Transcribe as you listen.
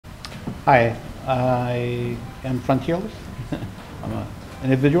Hi, I am Frontierless. I'm an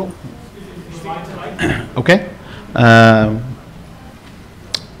individual. Okay. I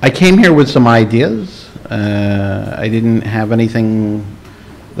came here with some ideas. I didn't have anything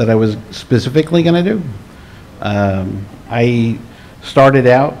that I was specifically going to do. I started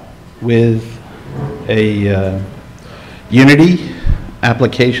out with a Unity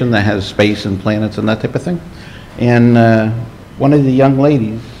application that has space and planets and that type of thing. And one of the young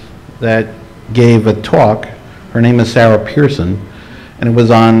ladies that gave a talk, her name is Sarah Pearson, and it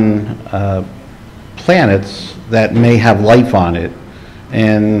was on planets that may have life on it.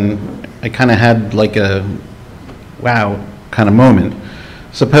 And I kind of had like a wow kind of moment.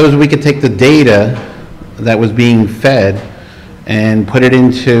 Suppose we could take the data that was being fed and put it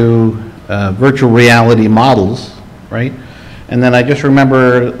into virtual reality models, right? And then I just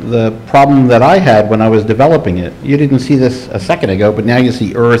remember the problem that I had when I was developing it. You didn't see this a second ago, but now you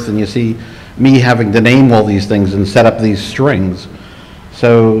see Earth and you see me having to name all these things and set up these strings.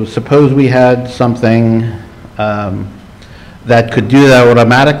 So suppose we had something that could do that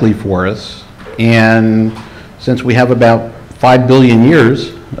automatically for us. And since we have about 5 billion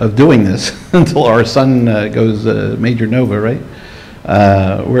years of doing this until our sun goes major nova, right?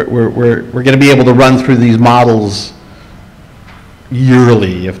 We're going to be able to run through these models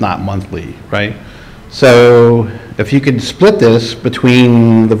yearly, if not monthly, right? So if you could split this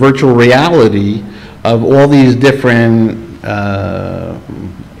between the virtual reality of all these different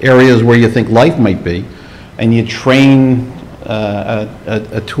areas where you think life might be, and you train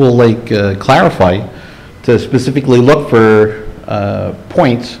a tool like Clarify to specifically look for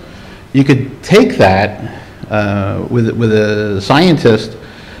points, you could take that with a scientist,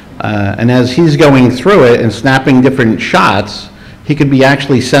 and as he's going through it and snapping different shots, he could be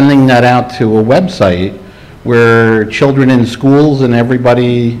actually sending that out to a website where children in schools and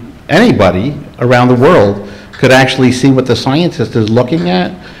anybody around the world could actually see what the scientist is looking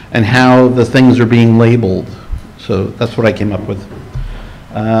at and how the things are being labeled. So that's what I came up with.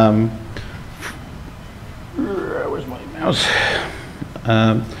 Where's my mouse?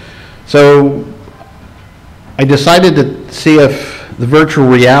 So I decided to see if the virtual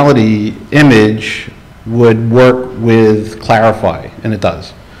reality image would work with Clarify, and it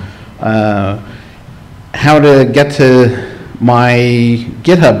does. How to get to my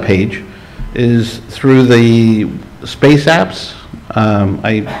GitHub page is through the space apps.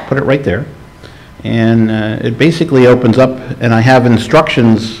 I put it right there, and it basically opens up, and I have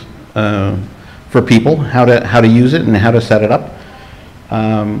instructions for people how to use it and how to set it up.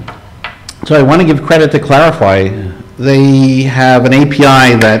 So I want to give credit to Clarify. They have an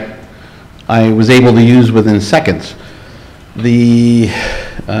API that I was able to use within seconds. The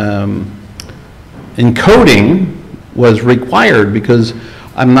encoding was required because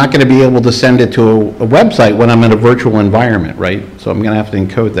I'm not going to be able to send it to a website when I'm in a virtual environment, right? So I'm going to have to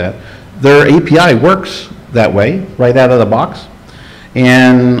encode that. Their API works that way, right out of the box.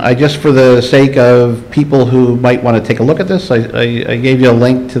 And I just, for the sake of people who might want to take a look at this, I gave you a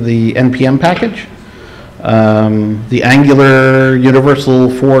link to the NPM package. The Angular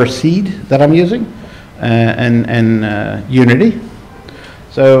Universal 4 seed that I'm using, and Unity.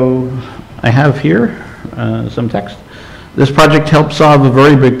 So I have here some text. This project helps solve a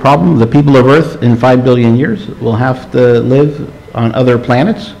very big problem. The people of Earth in 5 billion years will have to live on other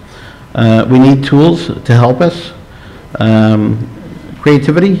planets. We need tools to help us.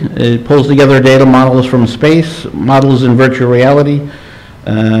 Creativity, it pulls together data models from space, models in virtual reality,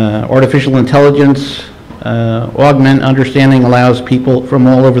 artificial intelligence, augment understanding allows people from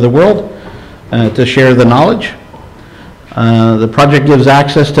all over the world to share the knowledge. The project gives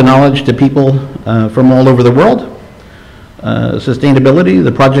access to knowledge to people from all over the world. Sustainability,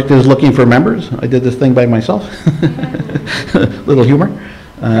 the project is looking for members. I did this thing by myself. Little humor.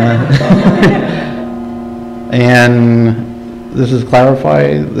 And this is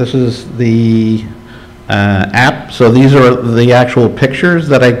Clarify. This is the app. So these are the actual pictures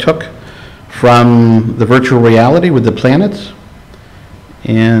that I took from the virtual reality with the planets.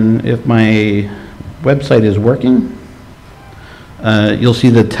 And if my website is working, you'll see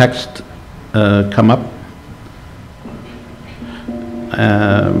the text come up.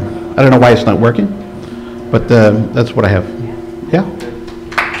 I don't know why it's not working, but that's what I have. Yeah.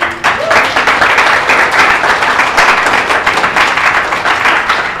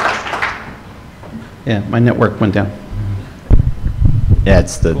 Yeah, my network went down. Yeah,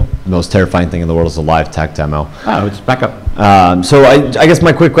 it's the most terrifying thing in the world is a live tech demo. Oh, it's back up. So I guess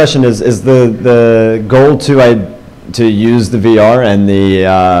my quick question is the goal to use the VR and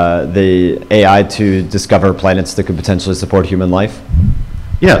the AI to discover planets that could potentially support human life?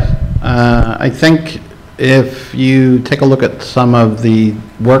 Yes. I think if you take a look at some of the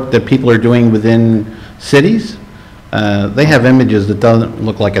work that people are doing within cities, they have images that doesn't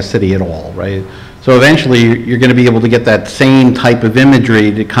look like a city at all, right? So eventually, you're going to be able to get that same type of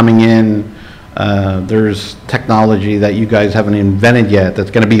imagery to coming in. There's technology that you guys haven't invented yet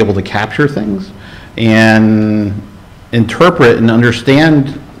that's going to be able to capture things and interpret and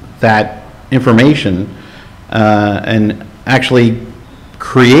understand that information and actually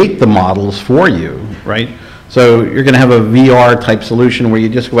create the models for you, right? So you're going to have a VR type solution where you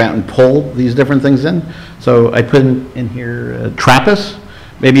just go out and pull these different things in. So I put in here TRAPPIST.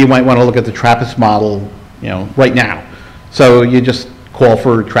 Maybe you might want to look at the TRAPPIST model, you know, right now. So you just call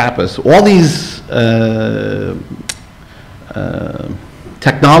for TRAPPIST. All these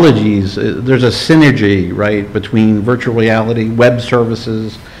technologies, there's a synergy, right, between virtual reality, web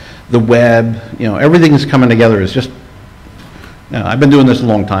services, the web, you know, everything's coming together. It's just, you know, I've been doing this a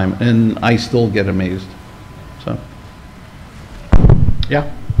long time, and I still get amazed. So, yeah.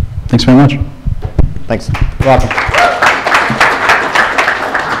 Thanks very much. Thanks. You're welcome.